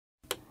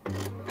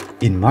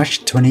In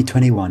March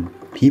 2021,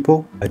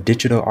 People, a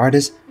digital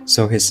artist,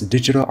 sold his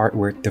digital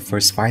artwork The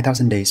First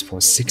 5,000 Days for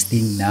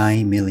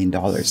 $69 million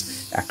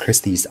at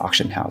Christie's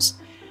auction house.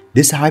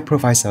 This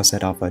high-profile sale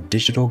set off a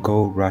digital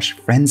gold rush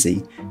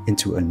frenzy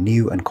into a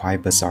new and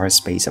quite bizarre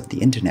space of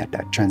the internet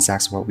that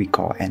transacts what we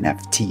call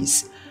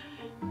NFTs.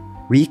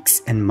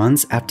 Weeks and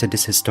months after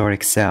this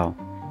historic sale,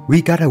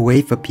 we got a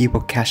wave of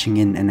people cashing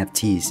in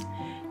NFTs.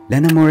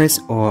 Lena Morris,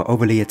 or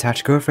overly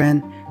attached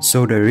girlfriend,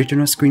 sold the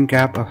original screen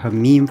grab of her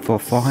meme for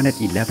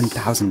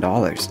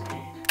 $411,000.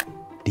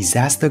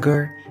 Disaster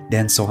Girl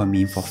then sold her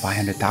meme for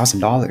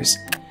 $500,000.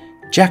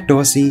 Jack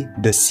Dorsey,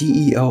 the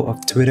CEO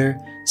of Twitter,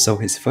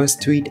 sold his first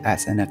tweet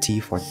as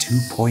NFT for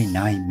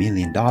 $2.9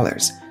 million.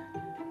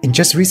 In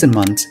just recent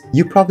months,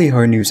 you probably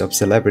heard news of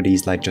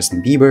celebrities like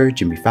Justin Bieber,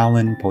 Jimmy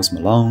Fallon, Post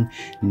Malone,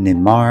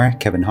 Neymar,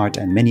 Kevin Hart,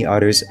 and many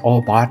others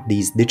all bought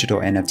these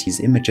digital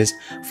NFTs images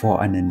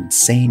for an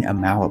insane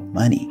amount of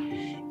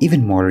money.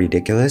 Even more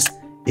ridiculous,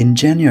 in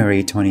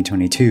January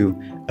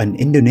 2022, an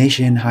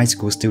Indonesian high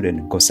school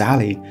student,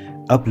 Gosali,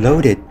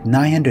 uploaded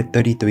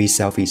 933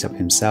 selfies of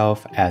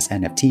himself as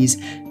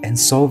NFTs and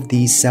sold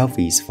these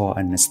selfies for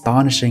an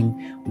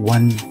astonishing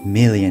 $1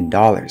 million.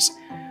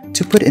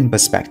 To put in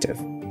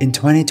perspective, in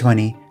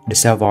 2020, the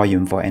sale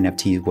volume for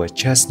NFTs was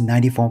just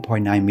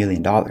 $94.9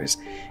 million.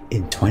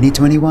 In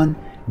 2021,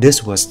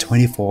 this was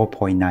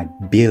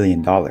 $24.9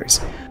 billion.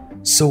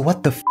 So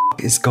what the f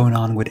is going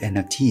on with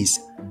NFTs?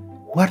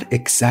 What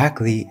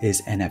exactly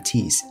is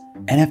NFTs?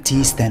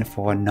 NFTs stand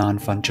for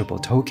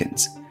non-fungible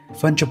tokens.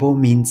 Fungible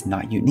means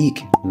not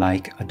unique,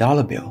 like a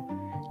dollar bill.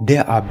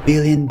 There are a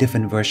billion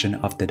different versions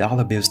of the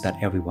dollar bills that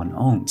everyone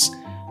owns.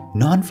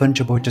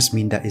 Non-fungible just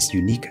means that it's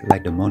unique,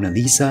 like the Mona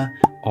Lisa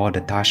or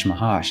the Taj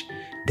Mahal.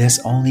 There's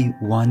only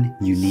one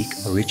unique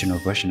original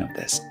version of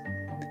this.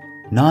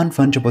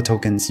 Non-fungible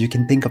tokens, you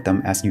can think of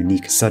them as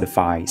unique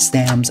certified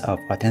stamps of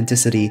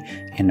authenticity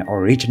and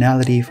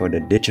originality for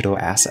the digital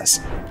assets.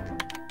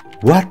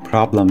 What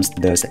problems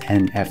does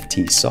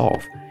NFT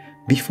solve?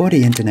 Before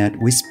the internet,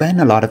 we spent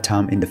a lot of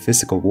time in the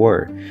physical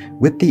world.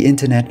 With the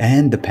internet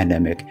and the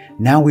pandemic,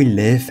 now we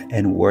live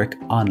and work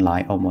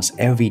online almost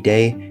every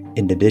day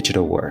in the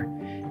digital world.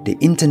 The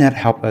internet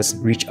helps us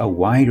reach a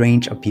wide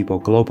range of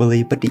people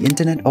globally, but the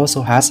internet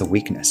also has a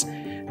weakness.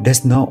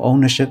 There's no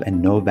ownership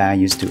and no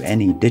values to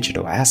any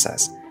digital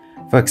assets.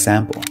 For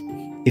example,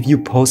 if you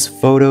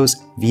post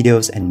photos,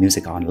 videos, and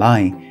music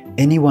online,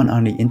 anyone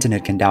on the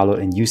internet can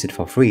download and use it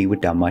for free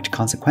without much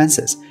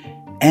consequences.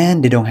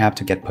 And they don't have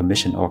to get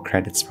permission or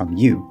credits from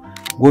you.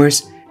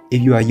 Worse,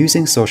 if you are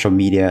using social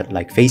media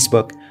like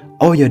Facebook,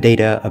 all your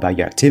data about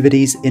your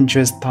activities,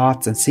 interests,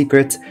 thoughts, and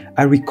secrets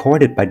are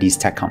recorded by these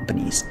tech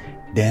companies.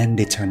 Then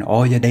they turn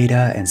all your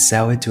data and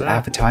sell it to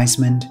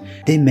advertisement.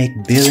 They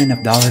make billions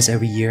of dollars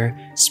every year,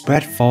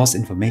 spread false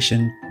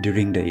information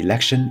during the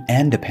election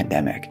and the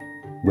pandemic.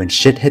 When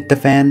shit hit the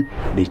fan,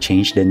 they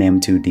changed the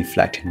name to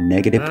deflect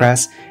negative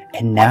press,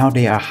 and now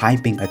they are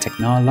hyping a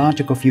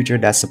technological future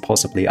that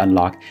supposedly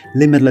unlocks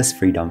limitless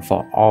freedom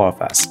for all of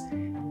us.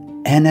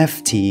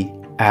 NFT,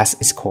 at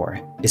its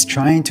core, is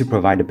trying to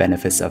provide the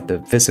benefits of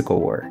the physical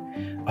world,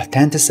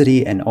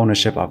 authenticity and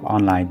ownership of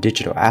online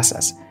digital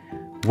assets.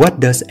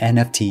 What does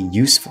NFT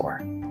use for?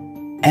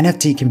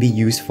 NFT can be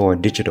used for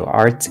digital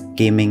art,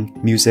 gaming,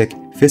 music,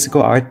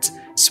 physical art,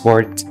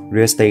 sports,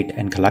 real estate,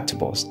 and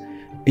collectibles.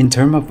 In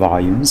terms of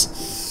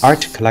volumes, art,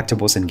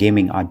 collectibles, and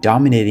gaming are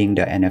dominating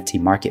the NFT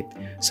market.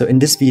 So in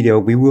this video,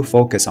 we will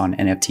focus on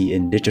NFT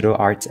in digital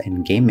art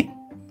and gaming.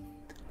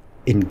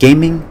 In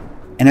gaming,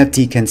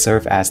 NFT can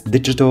serve as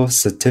digital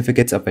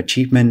certificates of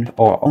achievement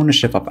or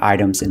ownership of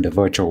items in the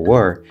virtual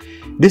world.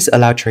 This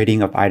allows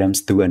trading of items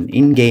through an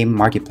in-game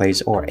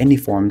marketplace or any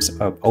forms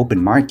of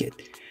open market.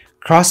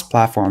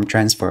 Cross-platform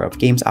transfer of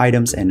games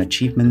items and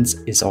achievements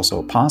is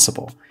also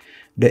possible.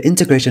 The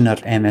integration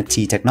of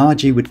NFT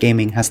technology with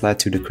gaming has led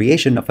to the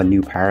creation of a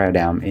new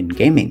paradigm in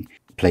gaming,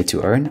 play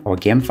to earn or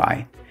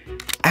GameFi.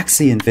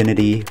 Axie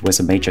Infinity was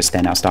a major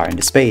standout star in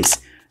the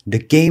space. The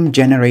game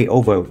generated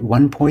over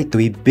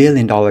 $1.3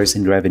 billion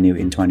in revenue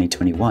in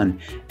 2021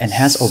 and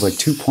has over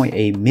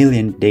 2.8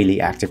 million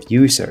daily active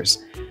users.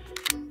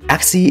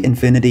 Axie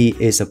Infinity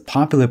is a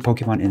popular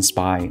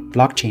Pokemon-inspired,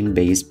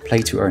 blockchain-based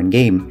play-to-earn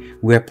game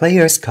where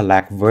players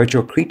collect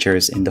virtual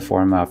creatures in the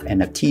form of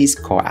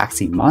NFTs called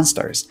Axie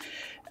Monsters.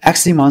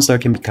 Axie Monsters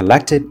can be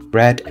collected,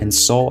 bred, and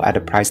sold at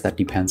a price that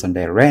depends on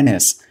their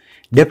rareness.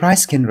 Their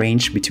price can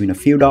range between a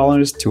few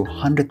dollars to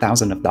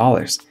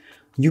 $100,000.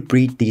 You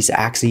breed these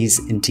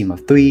Axies in team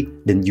of 3,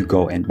 then you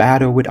go and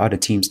battle with other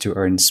teams to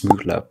earn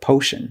Smuggler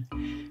Potion.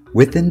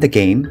 Within the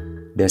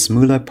game, there's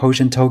Smuggler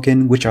Potion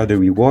token, which are the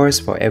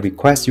rewards for every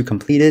quest you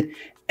completed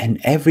and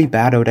every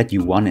battle that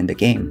you won in the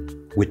game.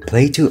 With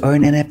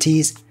play-to-earn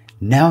NFTs,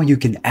 now you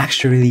can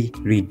actually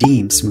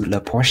redeem Smuggler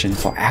Potion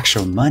for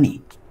actual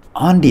money.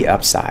 On the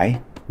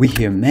upside, we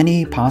hear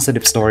many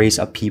positive stories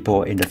of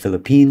people in the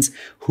Philippines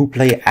who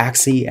play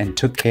Axie and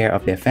took care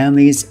of their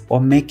families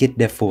or make it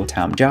their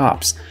full-time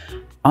jobs.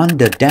 On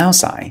the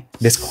downside,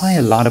 there's quite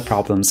a lot of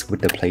problems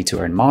with the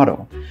play-to-earn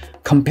model.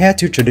 Compared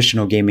to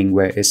traditional gaming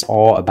where it's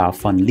all about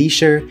fun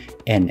leisure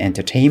and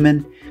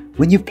entertainment,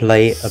 when you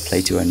play a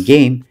play-to-earn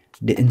game,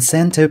 the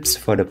incentives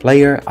for the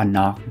player are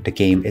not the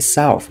game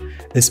itself.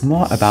 It's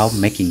more about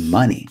making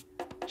money.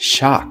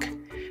 Shock!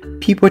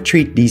 People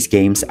treat these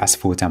games as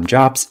full-time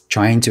jobs,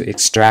 trying to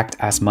extract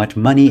as much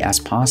money as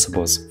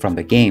possible from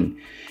the game.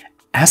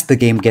 As the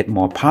game gets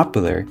more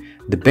popular,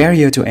 the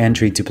barrier to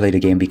entry to play the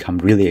game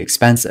becomes really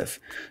expensive.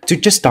 To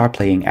just start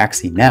playing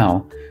Axie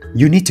now,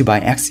 you need to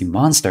buy Axie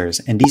monsters,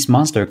 and these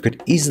monsters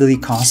could easily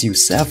cost you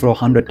several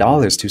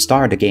 $100s to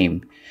start the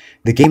game.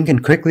 The game can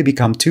quickly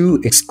become too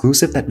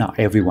exclusive that not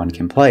everyone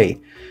can play.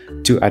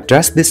 To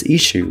address this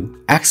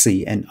issue,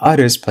 Axie and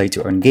others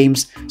play-to-earn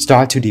games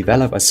start to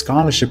develop a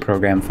scholarship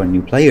program for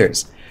new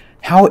players.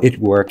 How it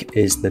works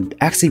is the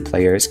Axie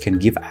players can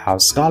give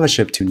out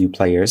scholarship to new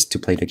players to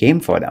play the game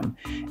for them,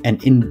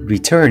 and in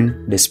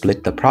return, they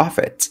split the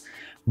profits.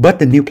 But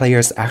the new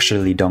players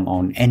actually don't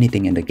own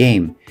anything in the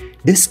game.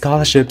 This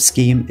scholarship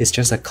scheme is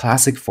just a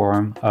classic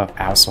form of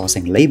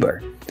outsourcing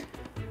labor.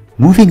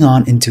 Moving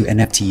on into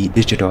NFT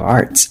digital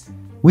arts,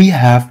 we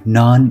have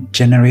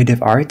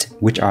non-generative art,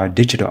 which are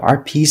digital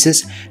art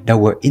pieces that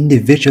were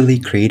individually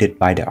created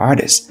by the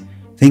artist.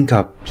 Think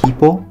of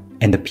people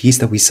and the piece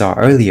that we saw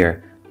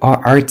earlier,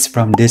 are arts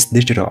from this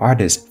digital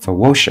artist for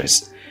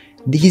Ferocious.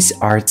 These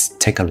arts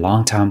take a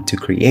long time to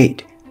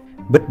create.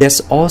 But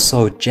there's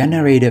also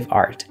generative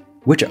art,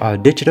 which are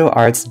digital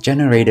arts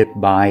generated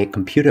by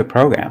computer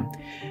program.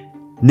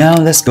 Now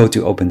let's go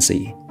to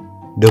OpenSea,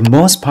 the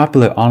most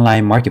popular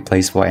online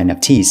marketplace for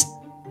NFTs.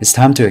 It's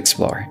time to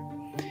explore.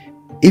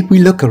 If we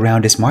look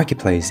around this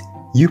marketplace,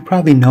 you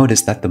probably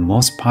noticed that the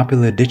most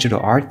popular digital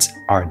arts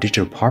are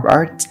digital pop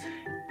arts,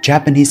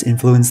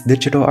 Japanese-influenced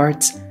digital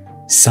arts,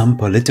 some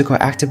political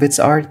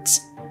activist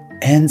arts,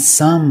 and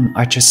some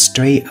are just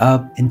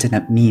straight-up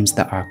internet memes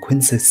that are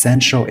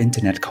quintessential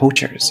internet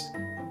cultures.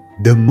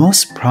 The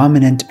most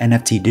prominent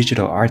NFT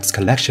digital arts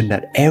collection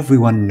that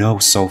everyone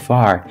knows so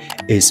far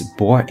is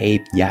Bored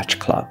Ape Yacht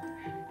Club.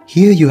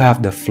 Here you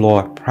have the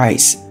floor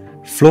price.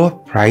 Floor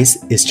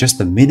price is just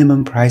the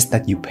minimum price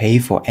that you pay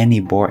for any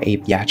Bored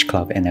Ape Yacht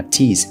Club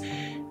NFTs.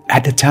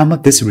 At the time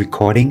of this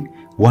recording,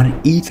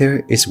 1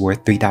 Ether is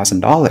worth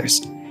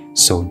 $3,000.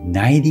 So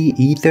 90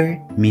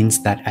 Ether means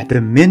that at the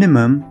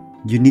minimum,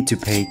 you need to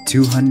pay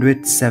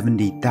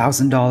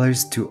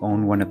 $270,000 to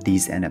own one of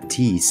these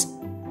NFTs.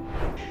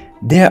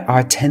 There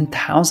are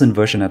 10,000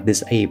 versions of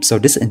this ape, so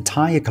this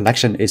entire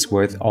collection is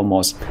worth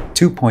almost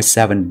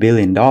 $2.7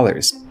 billion.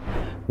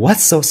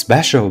 What's so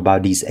special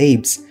about these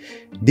apes?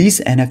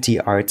 These NFT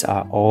arts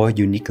are all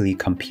uniquely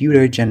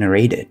computer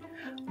generated.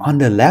 On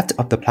the left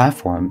of the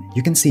platform,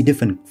 you can see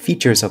different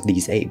features of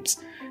these apes.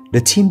 The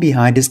team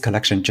behind this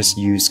collection just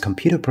used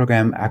computer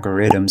program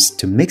algorithms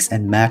to mix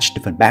and match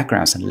different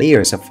backgrounds and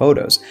layers of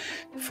photos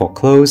for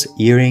clothes,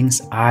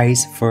 earrings,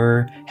 eyes,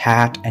 fur,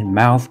 hat, and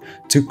mouth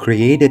to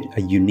create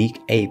a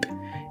unique ape.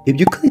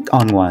 If you click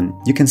on one,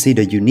 you can see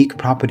the unique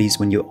properties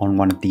when you own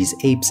one of these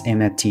apes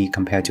NFT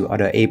compared to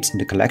other apes in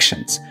the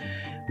collections.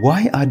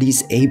 Why are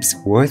these apes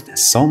worth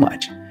so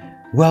much?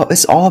 Well,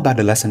 it's all about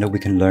the lesson that we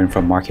can learn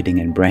from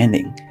marketing and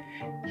branding.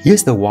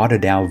 Here's the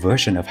watered-down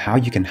version of how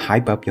you can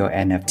hype up your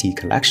NFT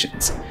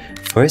collections.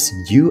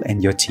 First, you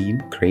and your team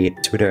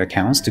create Twitter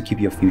accounts to keep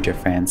your future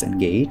fans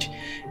engaged.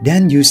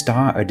 Then you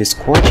start a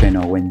Discord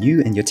channel when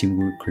you and your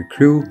team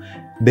recruit,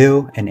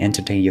 build, and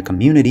entertain your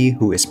community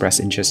who express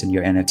interest in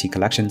your NFT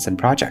collections and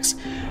projects.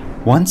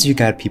 Once you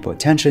get people's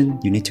attention,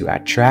 you need to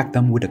attract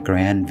them with a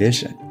grand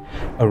vision.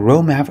 A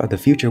roadmap of the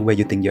future where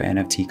you think your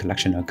NFT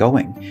collection are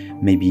going.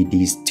 Maybe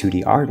these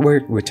 2D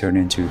artwork will turn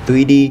into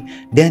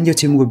 3D, then your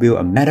team will build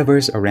a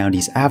metaverse around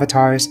these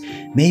avatars.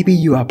 Maybe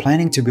you are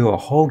planning to build a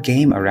whole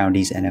game around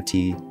these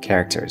NFT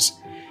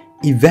characters.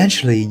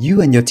 Eventually,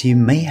 you and your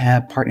team may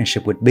have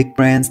partnership with big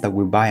brands that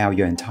will buy out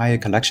your entire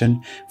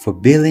collection for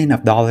billions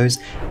of dollars,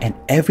 and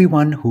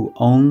everyone who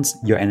owns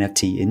your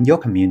NFT in your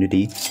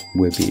community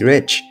will be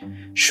rich.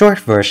 Short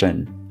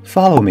version,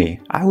 follow me.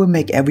 I will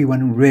make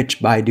everyone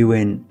rich by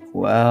doing,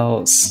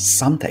 well,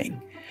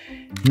 something.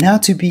 Now,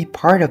 to be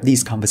part of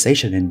these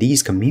conversations in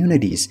these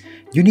communities,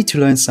 you need to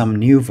learn some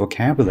new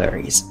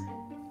vocabularies.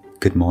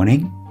 Good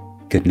morning,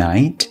 good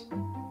night,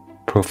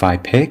 profile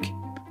pic,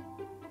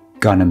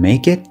 gonna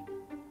make it,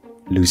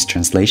 loose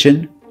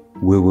translation,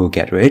 we will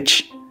get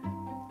rich,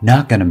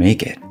 not gonna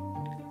make it,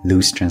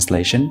 loose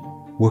translation,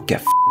 we'll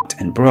get f***ed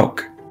and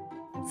broke.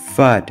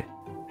 FUD,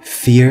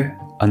 fear,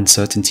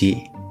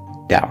 uncertainty,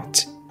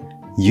 doubt.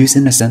 Used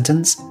in a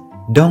sentence,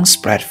 don't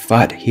spread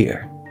FUD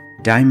here.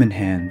 Diamond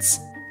hands,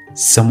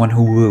 someone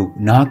who will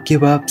not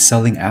give up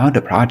selling out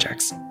the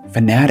projects,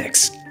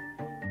 fanatics.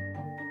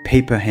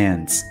 Paper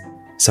hands,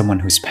 someone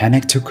who's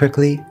panicked too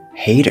quickly,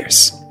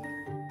 haters.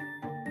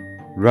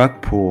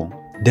 Rug pull,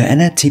 the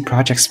NFT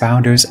project's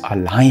founders are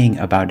lying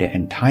about their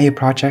entire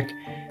project.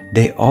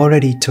 They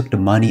already took the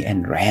money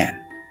and ran.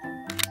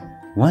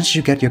 Once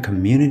you get your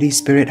community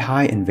spirit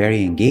high and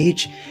very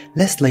engaged,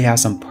 let's lay out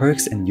some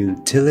perks and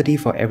utility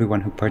for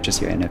everyone who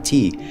purchased your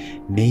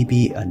NFT.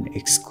 Maybe an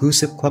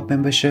exclusive club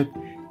membership,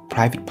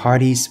 private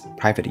parties,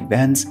 private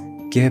events,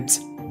 gifts,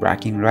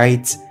 bragging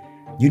rights.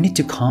 You need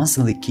to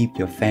constantly keep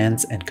your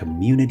fans and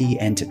community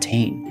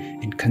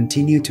entertained and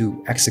continue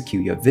to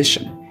execute your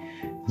vision.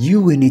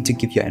 You will need to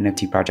give your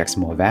NFT projects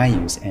more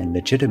values and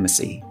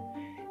legitimacy.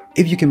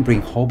 If you can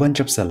bring a whole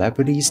bunch of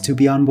celebrities to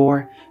be on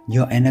board,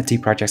 your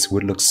NFT projects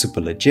would look super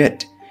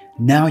legit.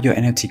 Now your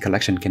NFT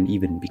collection can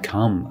even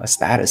become a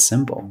status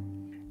symbol.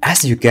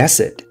 As you guessed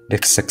it, the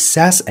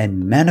success and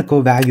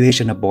maniacal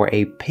valuation of Bored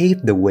Ape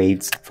paved the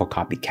ways for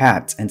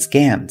copycats and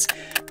scams.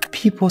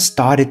 People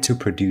started to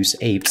produce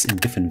apes in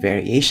different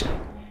variations.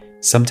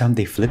 Sometimes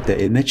they flip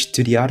the image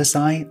to the other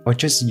side or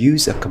just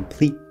use a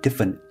complete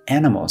different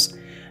animals.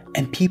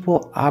 And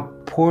people are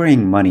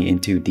pouring money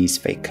into these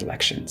fake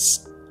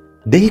collections.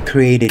 They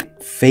created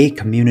fake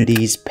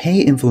communities,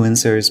 pay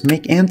influencers,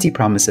 make empty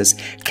promises,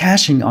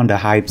 cashing on the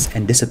hypes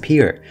and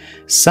disappear.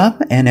 Some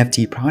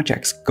NFT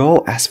projects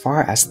go as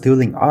far as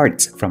stealing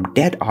arts from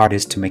dead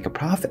artists to make a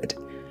profit.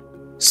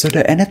 So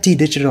the NFT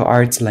digital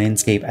arts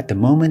landscape at the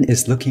moment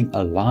is looking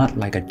a lot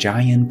like a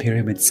giant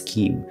pyramid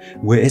scheme,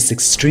 where it's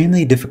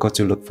extremely difficult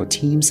to look for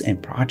teams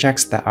and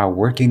projects that are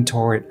working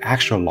toward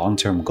actual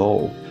long-term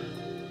goal.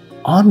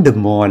 On the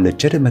more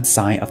legitimate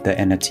side of the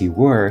NFT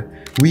world,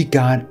 we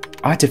got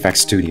Artifact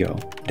Studio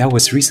that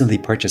was recently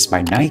purchased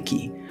by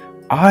Nike.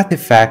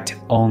 Artifact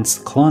owns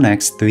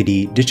CloneX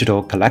 3D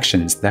digital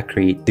collections that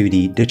create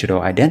 3D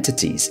digital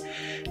identities.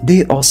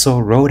 They also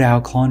rolled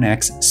out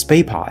CloneX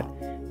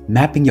SpacePod,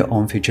 mapping your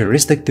own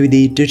futuristic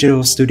 3D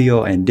digital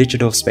studio and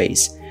digital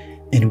space.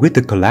 And with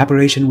the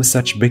collaboration with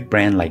such big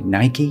brands like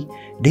Nike,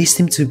 they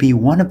seem to be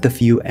one of the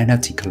few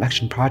NFT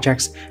collection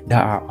projects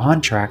that are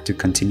on track to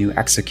continue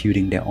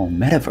executing their own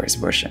metaverse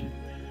version.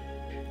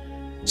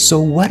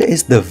 So what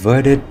is the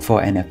verdict for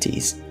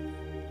NFTs?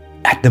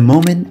 At the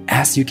moment,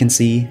 as you can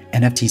see,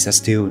 NFTs are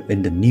still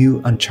in the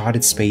new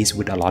uncharted space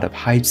with a lot of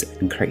hypes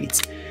and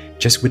crates.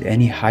 Just with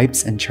any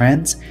hypes and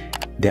trends,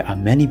 there are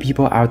many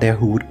people out there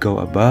who would go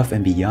above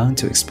and beyond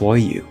to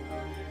exploit you.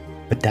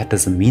 But that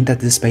doesn't mean that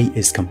this space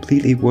is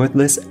completely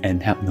worthless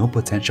and have no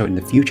potential in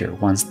the future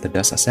once the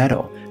dust is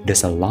settled.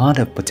 There's a lot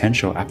of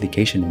potential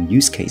application and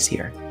use case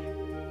here.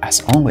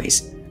 As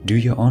always, do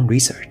your own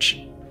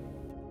research.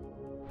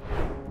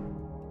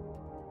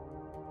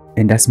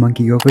 And that's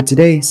Monkey Go for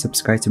today.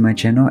 Subscribe to my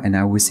channel and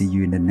I will see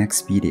you in the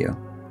next video.